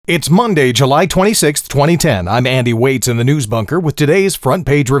It's Monday, July 26, 2010. I'm Andy Waits in the News Bunker with today's front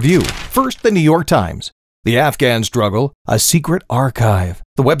page review. First, the New York Times. The Afghan struggle, a secret archive.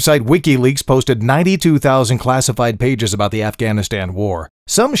 The website Wikileaks posted 92,000 classified pages about the Afghanistan war.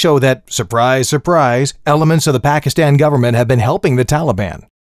 Some show that, surprise, surprise, elements of the Pakistan government have been helping the Taliban.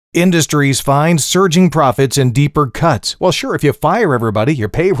 Industries find surging profits and deeper cuts. Well, sure, if you fire everybody, your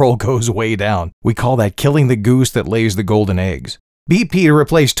payroll goes way down. We call that killing the goose that lays the golden eggs. BP to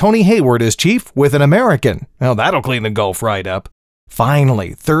replace Tony Hayward as chief with an American. Well, that'll clean the Gulf right up.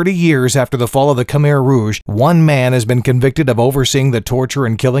 Finally, 30 years after the fall of the Khmer Rouge, one man has been convicted of overseeing the torture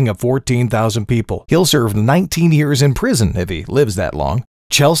and killing of 14,000 people. He'll serve 19 years in prison if he lives that long.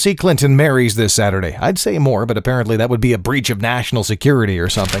 Chelsea Clinton marries this Saturday. I'd say more, but apparently that would be a breach of national security or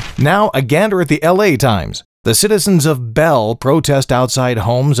something. Now, a gander at the LA Times. The citizens of Bell protest outside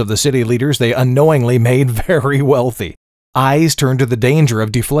homes of the city leaders they unknowingly made very wealthy. Eyes turn to the danger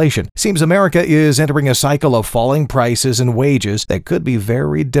of deflation. Seems America is entering a cycle of falling prices and wages that could be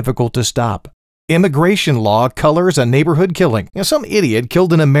very difficult to stop. Immigration law colors a neighborhood killing. Some idiot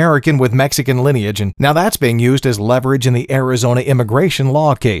killed an American with Mexican lineage, and now that's being used as leverage in the Arizona immigration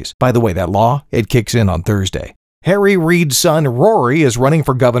law case. By the way, that law, it kicks in on Thursday. Harry Reid's son Rory is running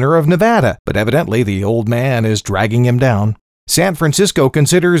for governor of Nevada, but evidently the old man is dragging him down. San Francisco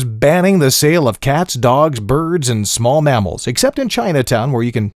considers banning the sale of cats, dogs, birds, and small mammals, except in Chinatown where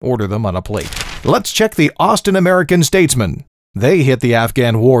you can order them on a plate. Let's check the Austin American-Statesman. They hit the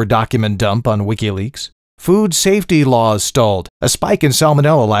Afghan war document dump on Wikileaks. Food safety laws stalled. A spike in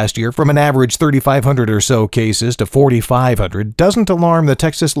salmonella last year from an average 3,500 or so cases to 4,500 doesn't alarm the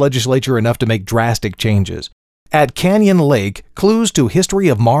Texas legislature enough to make drastic changes. At Canyon Lake, clues to history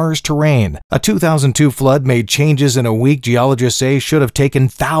of Mars terrain. A 2002 flood made changes in a week geologists say should have taken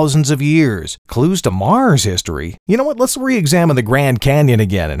thousands of years. Clues to Mars history? You know what, let's re-examine the Grand Canyon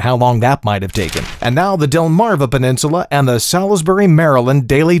again and how long that might have taken. And now the Delmarva Peninsula and the Salisbury, Maryland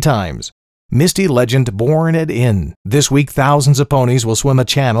Daily Times. Misty legend born at Inn. This week, thousands of ponies will swim a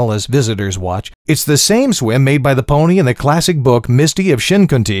channel as visitors watch. It's the same swim made by the pony in the classic book Misty of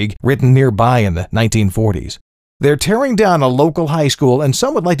Shinkuntig, written nearby in the 1940s. They're tearing down a local high school, and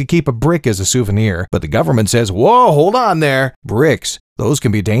some would like to keep a brick as a souvenir, but the government says, whoa, hold on there. Bricks, those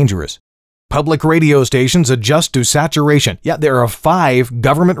can be dangerous. Public radio stations adjust to saturation. Yeah, there are 5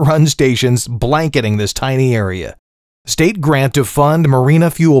 government-run stations blanketing this tiny area. State grant to fund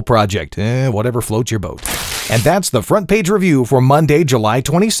marina fuel project. Whatever floats your boat. And that's the front page review for Monday, July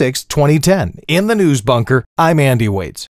 26, 2010. In the News Bunker, I'm Andy Waits.